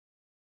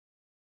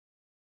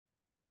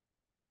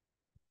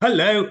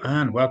Hello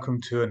and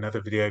welcome to another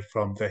video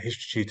from the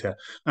History Tutor.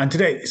 And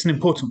today it's an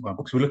important one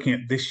because we're looking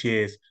at this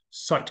year's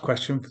site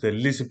question for the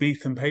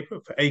Elizabethan paper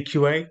for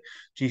AQA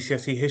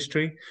GCSE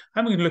History,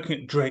 and we're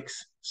looking at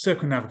Drake's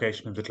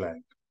Circumnavigation of the Globe.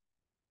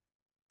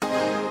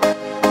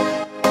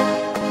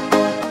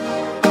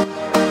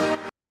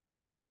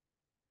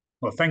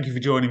 Well, thank you for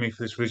joining me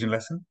for this revision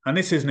lesson. And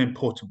this is an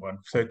important one.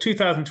 So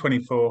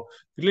 2024,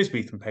 the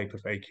Elizabethan paper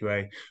for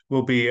AQA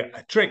will be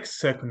Drake's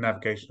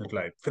Circumnavigation of the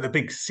Globe for the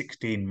big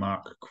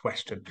 16-mark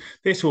question.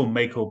 This will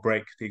make or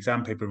break the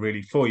exam paper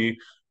really for you.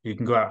 You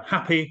can go out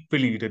happy,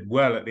 feeling you did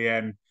well at the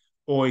end,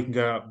 or you can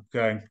go out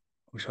going,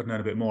 I wish I'd known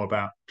a bit more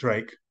about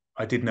Drake.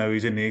 I did know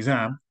he's in the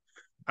exam.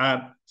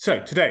 So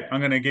today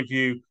I'm going to give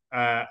you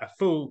a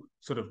full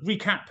sort of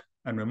recap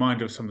and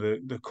reminder of some of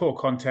the core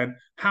content,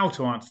 how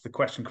to answer the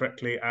question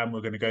correctly, and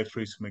we're going to go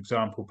through some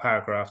example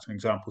paragraphs and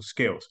example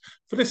skills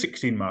for the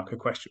 16-marker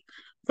question.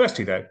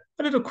 Firstly, though,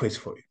 a little quiz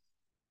for you.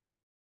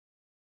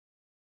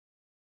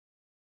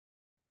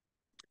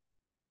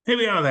 Here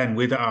we are then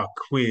with our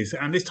quiz,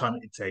 and this time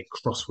it's a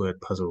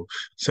crossword puzzle.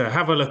 So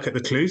have a look at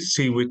the clues,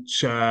 see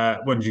which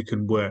ones you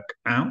can work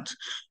out.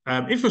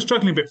 If you're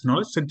struggling a bit for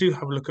knowledge, then do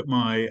have a look at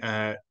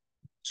my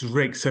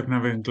Drake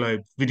Circumnavigation Globe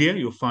video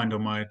you'll find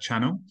on my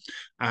channel,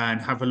 and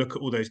have a look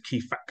at all those key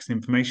facts and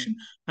information,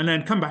 and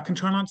then come back and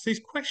try and answer these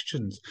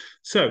questions.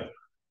 So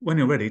when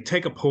you're ready,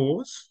 take a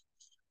pause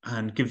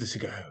and give this a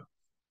go.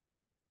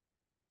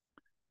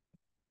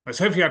 Let's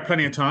hope you had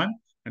plenty of time,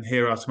 and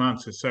here are some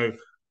answers. So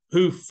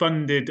who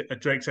funded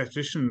Drake's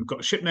expedition?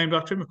 Got a ship named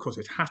after him. Of course,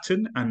 it's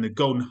Hatton, and the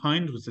Golden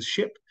Hind was the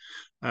ship.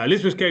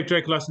 Elizabeth gave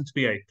Drake a license to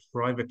be a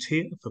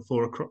privateer for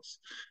 4 across.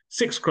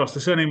 6 across,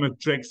 the surname of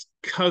Drake's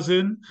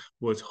cousin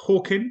was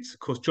Hawkins. Of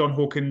course, John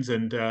Hawkins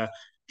and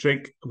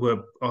Drake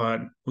were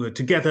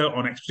together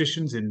on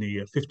expeditions in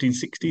the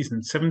 1560s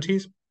and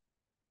 70s.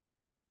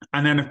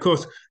 And then, of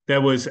course,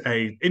 there was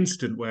an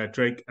incident where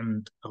Drake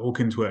and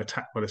Hawkins were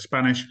attacked by the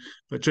Spanish,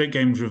 but Drake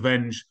gained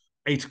revenge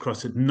 8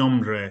 across at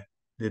Nombre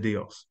de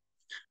Dios.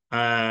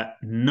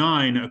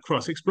 9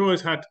 across.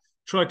 Explorers had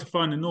tried to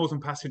find the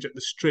northern passage at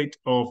the Strait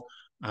of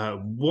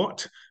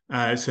What?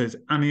 So it's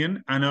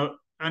Anian.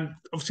 And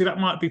obviously that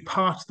might be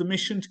part of the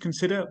mission to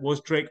consider.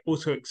 Was Drake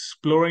also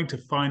exploring to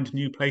find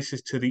new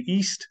places to the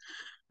east?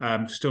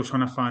 Still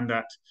trying to find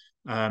that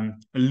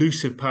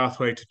elusive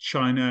pathway to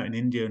China and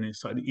India in a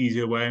slightly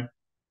easier way.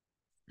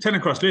 10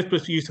 across.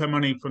 Elizabeth used her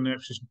money from the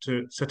expedition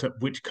to set up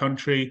which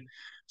country?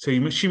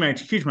 So she made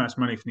huge amounts of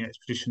money from the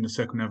expedition, the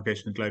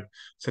Circumnavigation of the Globe,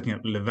 setting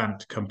up the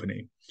Levant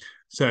Company.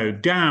 So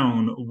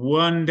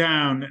one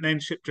down. Name the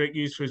ship Drake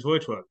used for his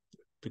voyage. Well,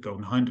 the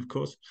Golden Hind, of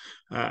course.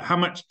 How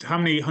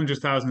many hundreds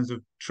of thousands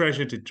of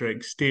treasure did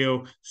Drake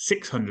steal?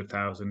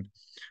 600,000.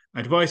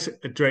 A device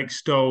Drake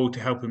stole to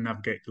help him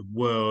navigate the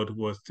world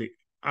was the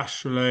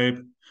astrolabe,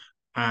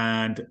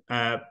 and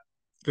the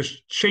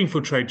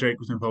shameful trade Drake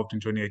was involved in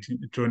during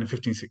the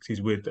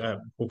 1560s with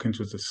Hawkins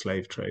was the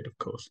slave trade, of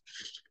course.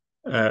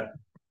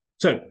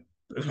 So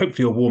hopefully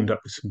you're warmed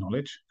up with some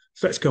knowledge.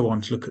 So let's go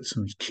on to look at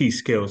some key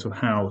skills of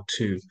how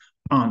to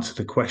answer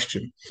the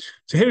question.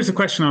 So here is the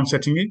question I'm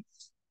setting you.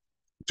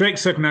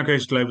 Drake's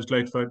circumnavigation globe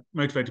was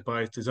motivated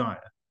by his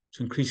desire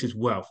to increase his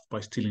wealth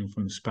by stealing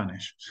from the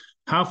Spanish.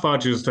 How far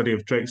does your study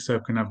of Drake's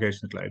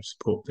circumnavigation globe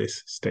support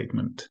this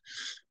statement?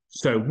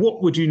 So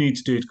what would you need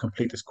to do to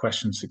complete this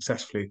question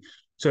successfully?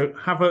 So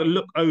have a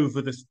look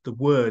over the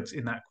words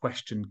in that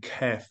question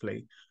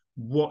carefully.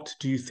 What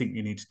do you think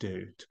you need to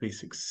do to be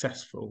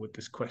successful with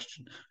this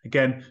question?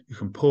 Again, you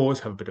can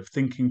pause, have a bit of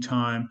thinking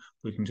time,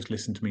 or you can just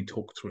listen to me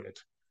talk through it.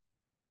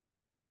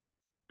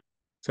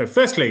 So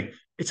firstly,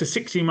 it's a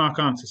 16-mark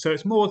answer. So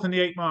it's more than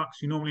the 8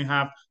 marks you normally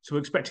have. So we're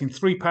expecting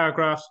 3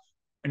 paragraphs,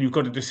 and you've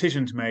got a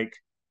decision to make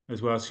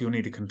as well, so you'll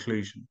need a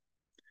conclusion.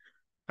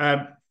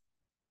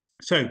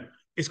 So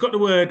it's got the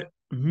word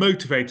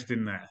motivated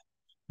in there.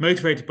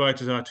 Motivated by a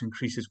desire to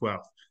increase his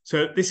wealth.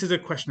 So this is a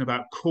question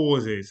about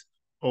causes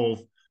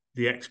of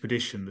the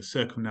expedition, the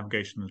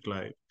circumnavigation of the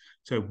globe.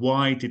 So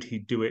why did he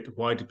do it?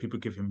 Why did people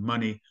give him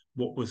money?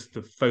 What was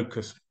the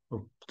focus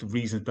of the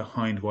reasons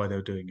behind why they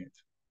were doing it?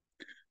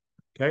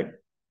 Okay.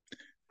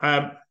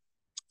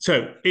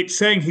 So it's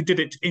saying he did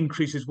it to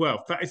increase his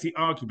wealth. That is the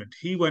argument.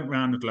 He went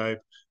around the globe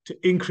to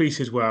increase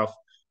his wealth.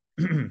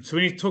 So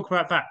we need to talk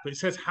about that. But it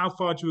says, how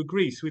far do you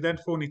agree? So we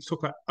therefore need to talk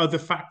about other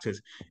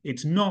factors.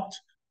 It's not,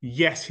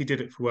 yes, he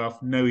did it for wealth.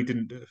 No, he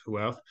didn't do it for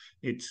wealth.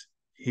 It's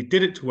he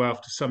did it to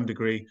wealth to some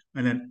degree,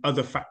 and then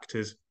other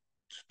factors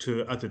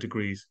to other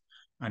degrees,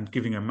 and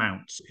giving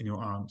amounts in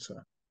your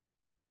answer.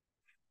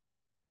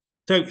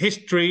 So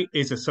history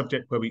is a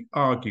subject where we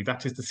argue.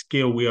 That is the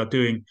skill we are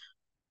doing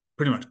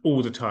pretty much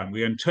all the time.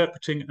 We are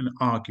interpreting and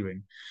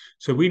arguing.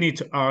 So we need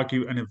to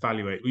argue and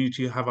evaluate. We need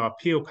to have our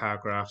appeal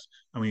paragraphs,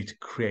 and we need to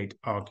create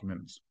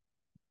arguments.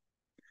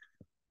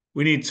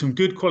 We need some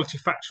good quality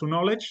factual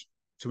knowledge.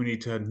 So we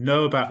need to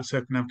know about the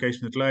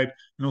circumnavigation of the globe,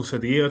 and also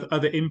the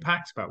other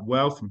impacts about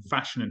wealth and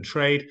fashion and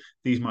trade.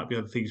 These might be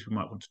other things we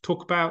might want to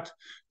talk about.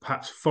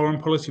 Perhaps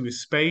foreign policy with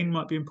Spain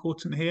might be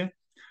important here.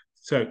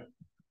 So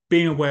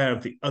being aware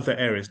of the other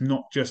areas,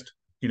 not just,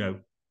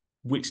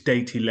 which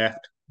date he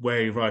left,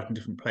 where he arrived in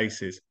different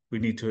places. We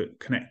need to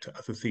connect to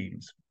other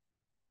themes.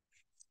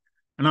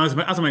 And as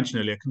I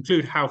mentioned earlier,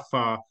 conclude how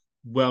far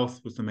wealth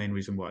was the main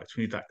reason why. So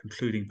we need that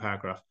concluding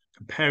paragraph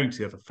comparing to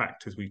the other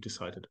factors we've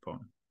decided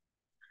upon.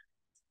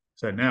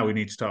 So now we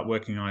need to start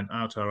working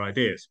out our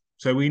ideas.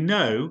 So we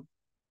know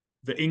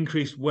that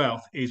increased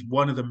wealth is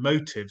one of the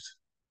motives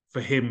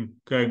for him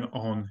going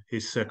on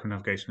his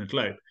circumnavigation of the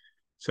globe.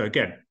 So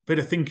again, a bit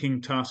of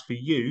thinking task for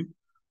you.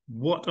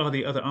 What are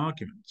the other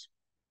arguments?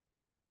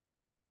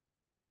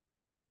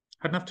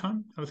 Had enough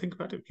time? Have a think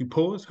about it? You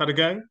pause? Had a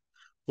go?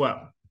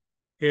 Well,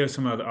 here are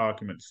some other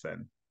arguments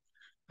then.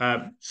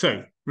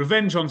 So,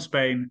 revenge on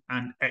Spain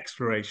and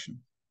exploration.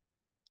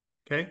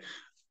 Okay.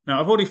 Now,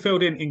 I've already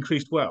filled in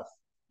increased wealth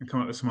and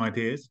come up with some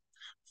ideas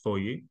for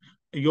you.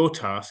 Your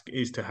task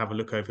is to have a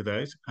look over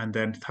those and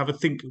then have a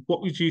think.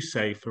 What would you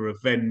say for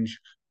revenge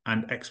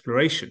and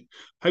exploration?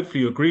 Hopefully,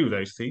 you agree with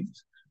those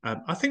themes.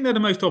 I think they're the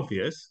most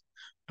obvious.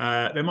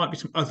 There might be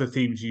some other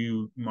themes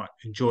you might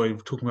enjoy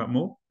talking about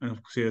more. And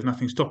obviously, there's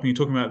nothing stopping you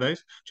talking about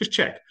those. Just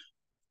check.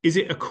 Is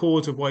it a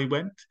cause of why you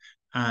went?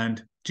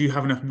 And do you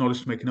have enough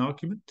knowledge to make an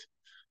argument?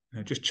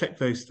 Just check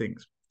those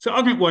things. So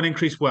argument one,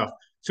 increased wealth.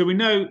 So we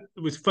know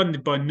it was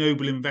funded by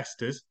noble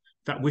investors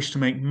that wish to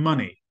make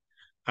money.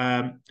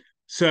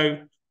 So,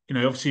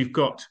 obviously you've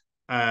got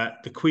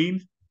the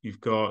Queen,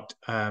 you've got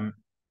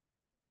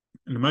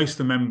most of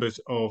the members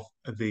of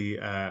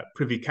the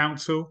Privy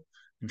Council,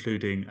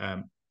 including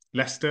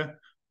Leicester,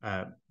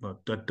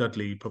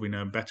 Dudley, you probably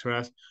know him better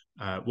as,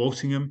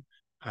 Walsingham,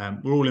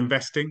 we're all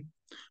investing.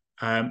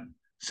 And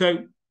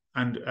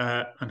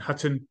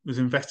Hutton was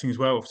investing as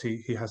well.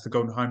 Obviously, he has the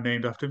Golden Hind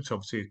named after him, so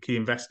obviously a key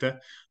investor.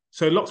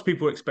 So lots of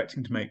people were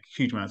expecting to make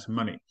huge amounts of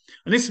money.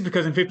 And this is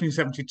because in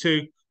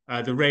 1572,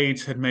 the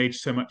raids had made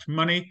so much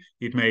money.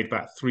 He'd made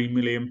about £3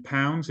 million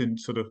in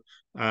sort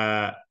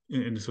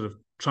of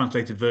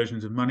translated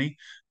versions of money.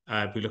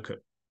 If we look at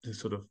the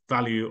sort of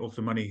value of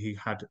the money he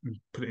had and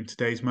put it in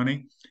today's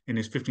money in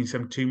his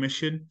 1572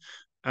 mission.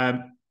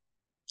 And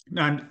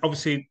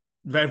obviously,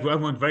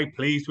 everyone's very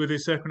pleased with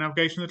his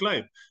circumnavigation of the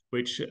globe,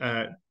 which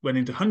went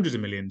into hundreds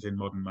of millions in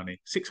modern money,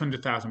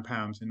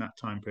 £600,000 in that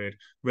time period,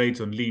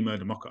 raids on Lima,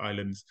 the Mocha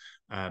Islands,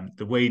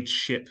 the Wade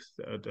ship,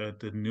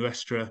 the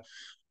Nuestra,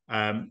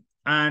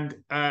 and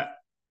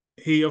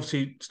he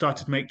obviously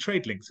started to make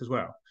trade links as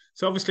well.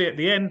 So obviously at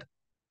the end,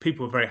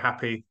 people were very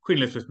happy. Queen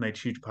Elizabeth made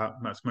huge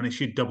amounts of money.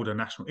 She'd doubled her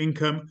national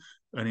income,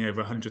 earning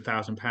over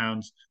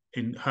 £100,000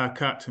 in her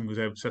cut, and was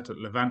able to set up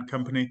the Levant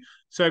Company.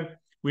 So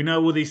we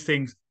know all these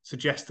things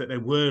suggest that they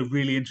were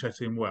really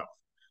interested in wealth.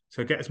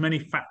 So get as many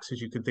facts as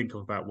you can think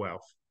of about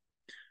wealth.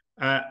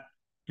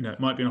 It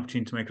might be an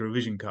opportunity to make a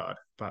revision card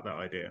about that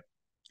idea.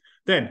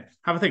 Then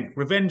have a think.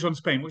 Revenge on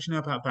Spain. What do you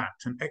know about that?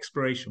 And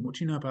exploration. What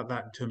do you know about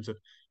that in terms of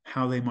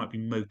how they might be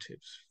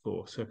motives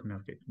for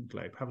circumnavigating the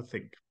globe? Have a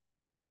think.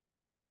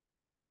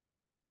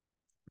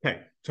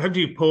 Okay, so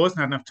hopefully you've paused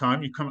and had enough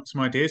time. You've come up with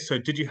some ideas. So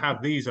did you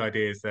have these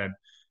ideas then?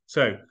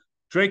 So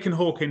Drake and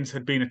Hawkins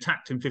had been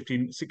attacked in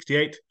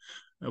 1568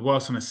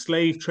 whilst on a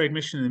slave trade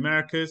mission in the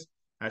Americas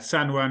at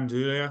San Juan de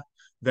Ulloa.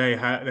 They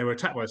were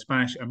attacked by the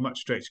Spanish, and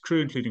much of Drake's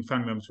crew, including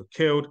family members, were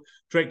killed.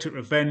 Drake took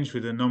revenge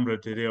with the Nombre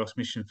de Dios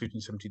mission in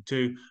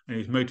 1572, and he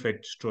was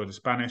motivated to destroy the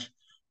Spanish.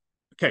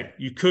 Okay,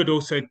 you could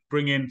also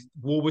bring in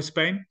war with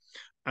Spain.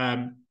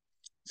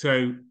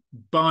 So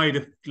by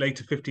the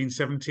later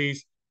 1570s,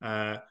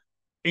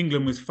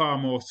 England was far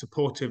more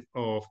supportive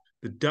of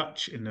the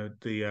Dutch in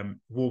the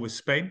war with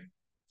Spain.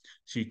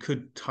 So you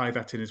could tie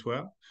that in as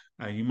well.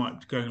 You might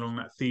be going along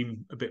that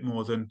theme a bit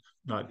more than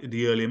like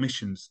the earlier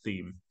missions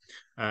theme.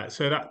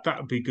 So that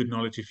would be good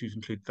knowledge if you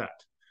include that.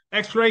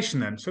 Exploration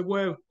then. So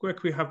where can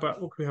we have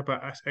about what can we have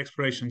about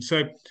exploration?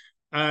 So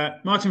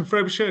Martin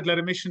Frobisher had led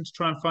a mission to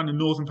try and find a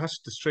northern passage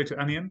to the Strait of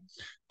Anian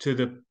to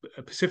the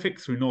Pacific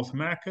through North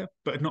America,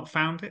 but had not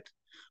found it.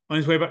 On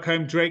his way back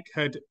home, Drake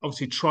had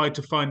obviously tried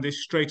to find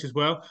this strait as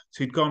well.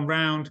 So he'd gone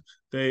round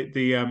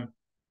the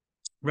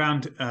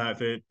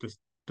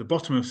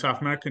bottom of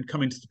South America and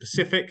come into the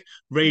Pacific,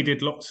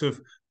 raided lots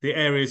of the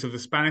areas of the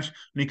Spanish,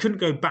 and he couldn't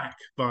go back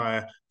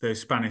via those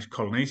Spanish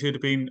colonies. He had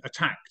been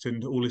attacked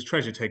and all his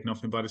treasure taken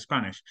off him by the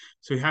Spanish.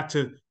 So he had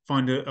to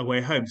find a way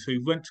home. So he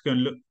went to go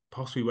and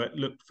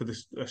look for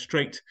this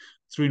strait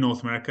through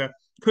North America,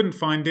 couldn't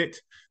find it,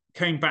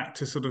 came back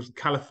to sort of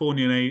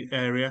Californian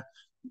area,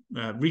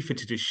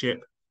 refitted his ship,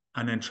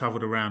 and then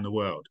travelled around the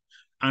world.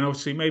 And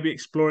obviously maybe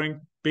exploring,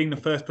 being the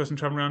first person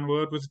travelling around the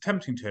world was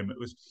tempting to him. It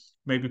was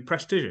maybe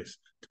prestigious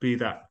to be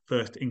that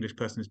first English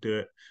person to do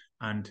it.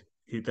 And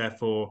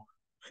therefore,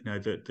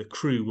 the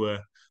crew were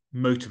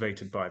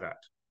motivated by that.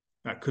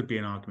 That could be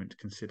an argument to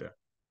consider.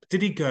 But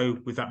did he go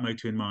with that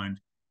motive in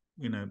mind?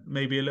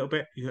 Maybe a little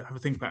bit. You have to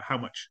think about how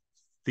much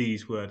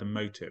these were the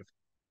motive.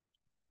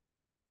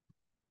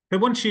 So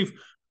once you've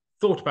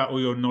thought about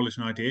all your knowledge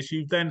and ideas,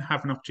 you then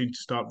have an opportunity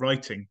to start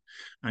writing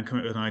and come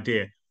up with an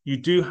idea. You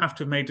do have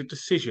to have made a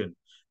decision.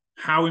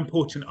 How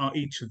important are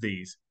each of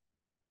these?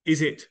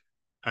 Is it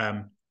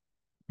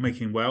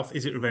making wealth?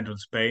 Is it revenge on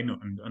Spain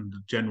and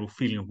the general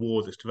feeling of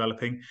war that's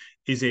developing?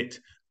 Is it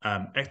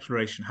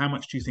exploration? How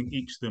much do you think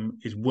each of them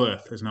is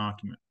worth as an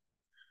argument?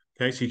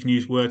 Okay, so you can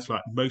use words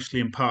like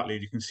mostly and partly.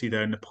 You can see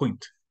there in the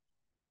point.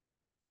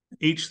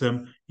 Each of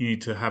them, you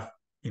need to have,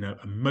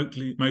 a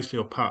mostly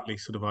or partly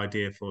sort of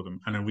idea for them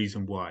and a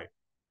reason why.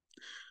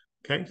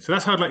 Okay, so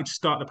that's how I'd like you to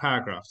start the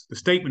paragraphs. The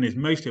statement is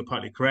mostly or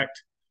partly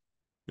correct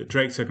that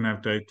Drake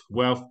circumnavigated for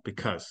wealth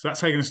because. So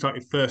that's how you're going to start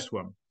your first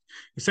one.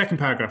 The second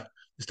paragraph,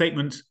 the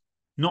statement's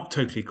not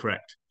totally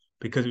correct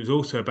because it was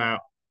also about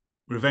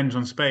revenge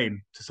on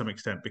Spain to some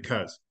extent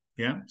because.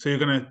 Yeah, so you're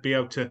going to be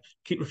able to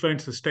keep referring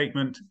to the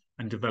statement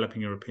and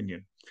developing your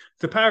opinion.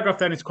 The paragraph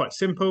then is quite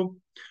simple.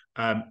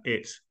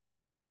 It's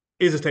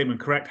is a statement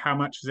correct? How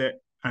much is it?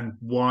 And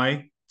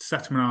why?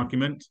 Set them an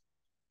argument.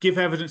 Give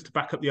evidence to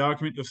back up the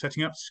argument you're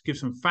setting up. Give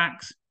some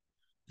facts.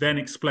 Then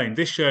explain.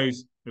 This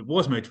shows it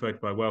was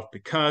motivated by wealth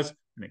because,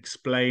 and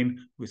explain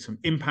with some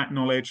impact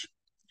knowledge.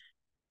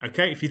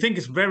 Okay, if you think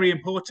it's very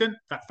important,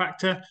 that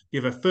factor,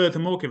 give a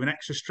furthermore, give an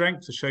extra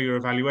strength to show your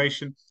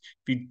evaluation.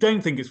 If you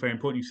don't think it's very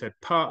important, you said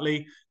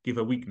partly, give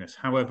a weakness.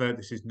 However,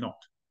 this is not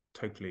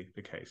totally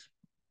the case.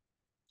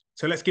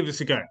 So let's give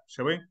this a go,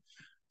 shall we?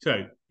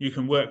 So you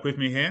can work with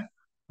me here,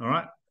 all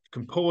right? You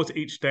can pause at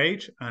each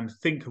stage and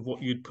think of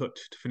what you'd put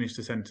to finish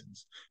the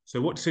sentence.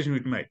 So what decision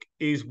would you make?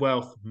 Is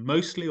wealth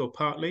mostly or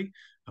partly?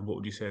 And what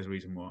would you say is the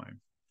reason why?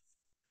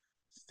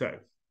 So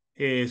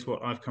here's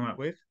what I've come up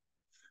with.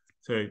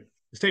 So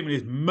the statement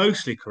is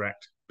mostly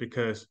correct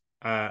because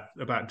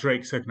about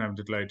Drake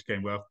circumnavigated load to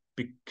gain wealth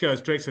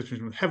because Drake's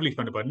circumnavigating was heavily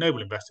funded by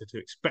noble investors who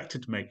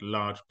expected to make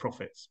large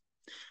profits.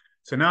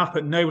 So now I've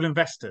put noble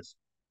investors.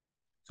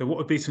 So what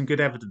would be some good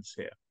evidence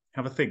here?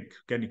 Have a think.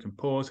 Again, you can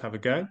pause, have a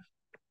go.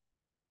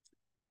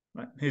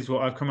 Right, here's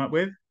what I've come up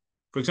with.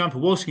 For example,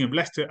 Walsingham,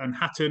 Leicester and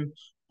Hatton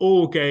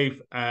all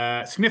gave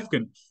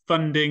significant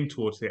funding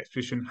towards the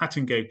expedition.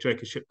 Hatton gave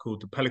Drake a ship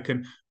called the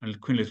Pelican, and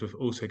Queen Elizabeth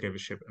also gave a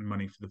ship and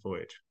money for the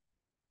voyage.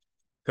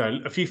 So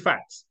a few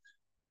facts.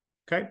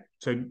 Okay,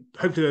 so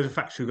hopefully those are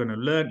facts you're going to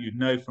learn, you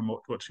know from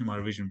watching my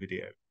revision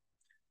video.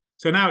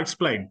 So now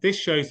explain. This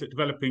shows that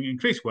developing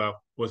increased wealth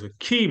was a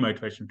key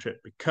motivation trip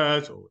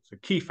because, or it's a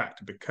key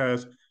factor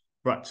because,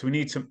 right, so we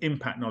need some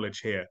impact knowledge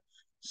here.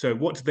 So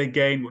what did they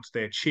gain? What did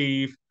they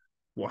achieve?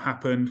 What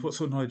happened? What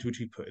sort of knowledge would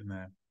you put in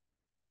there?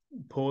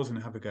 Pause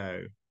and have a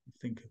go.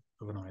 Think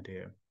of an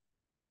idea.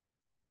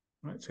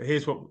 Right, so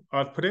here's what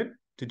I've put in.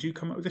 Did you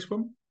come up with this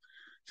one?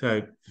 So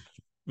it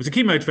was a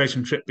key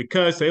motivation trip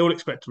because they all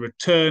expect a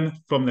return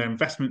from their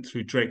investment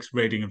through Drake's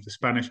raiding of the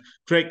Spanish.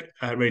 Drake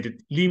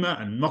raided Lima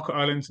and Mocha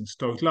Islands and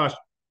stole large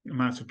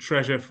amounts of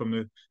treasure from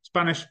the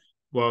Spanish,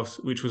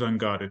 which was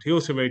unguarded. He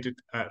also raided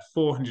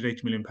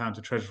 480 million pounds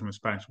of treasure from a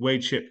Spanish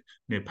wade ship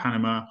near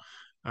Panama.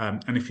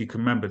 And if you can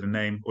remember the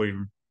name or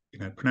even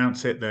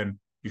pronounce it, then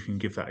you can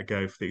give that a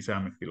go for the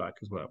exam if you like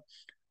as well.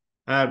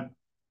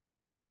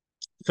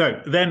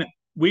 So then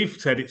we've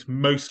said it's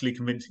mostly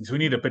convincing. So we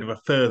need a bit of a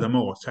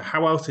furthermore. So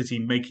how else is he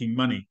making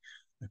money?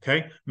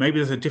 Okay, maybe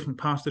there's a different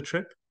part of the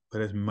trip where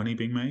there's money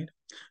being made.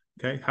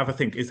 Okay, have a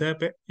think. Is there a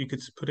bit you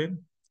could put in?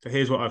 So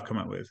here's what I've come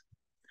up with.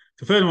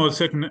 So furthermore, the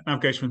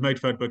circumnavigation was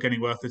motivated by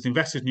gaining wealth as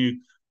investors knew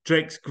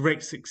Drake's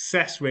great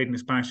success raiding the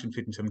Spanish in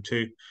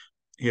 1572.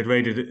 He had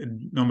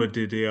raided Nombre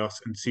de Dios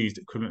and seized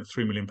equivalent of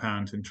 £3 million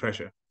in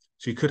treasure.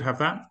 So you could have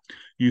that.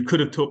 You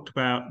could have talked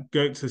about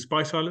going to the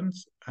Spice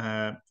Islands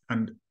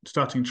and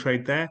starting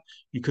trade there.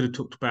 You could have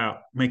talked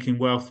about making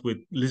wealth with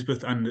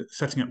Elizabeth and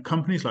setting up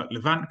companies like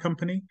Levant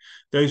Company.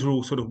 Those are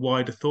all sort of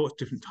wider thoughts,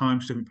 different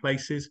times, different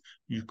places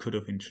you could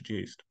have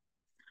introduced.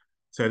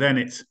 So then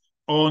it's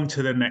on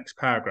to the next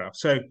paragraph.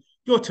 So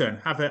your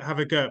turn. Have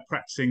a go at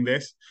practicing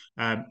this.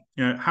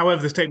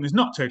 However, the statement is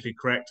not totally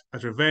correct.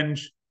 As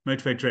revenge,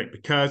 motivate Drake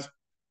because.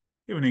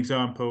 Give an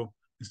example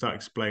and start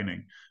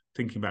explaining,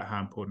 thinking about how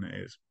important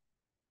it is.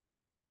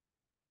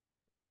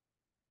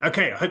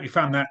 Okay, I hope you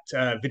found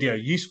that video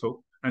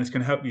useful and it's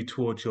going to help you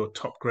towards your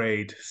top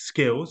grade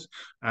skills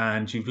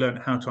and you've learned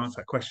how to answer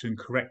that question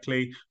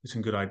correctly with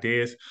some good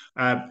ideas.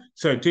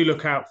 So do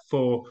look out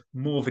for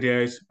more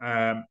videos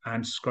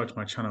and subscribe to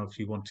my channel if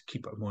you want to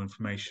keep up more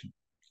information.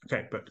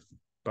 Okay, but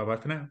bye-bye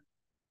for now.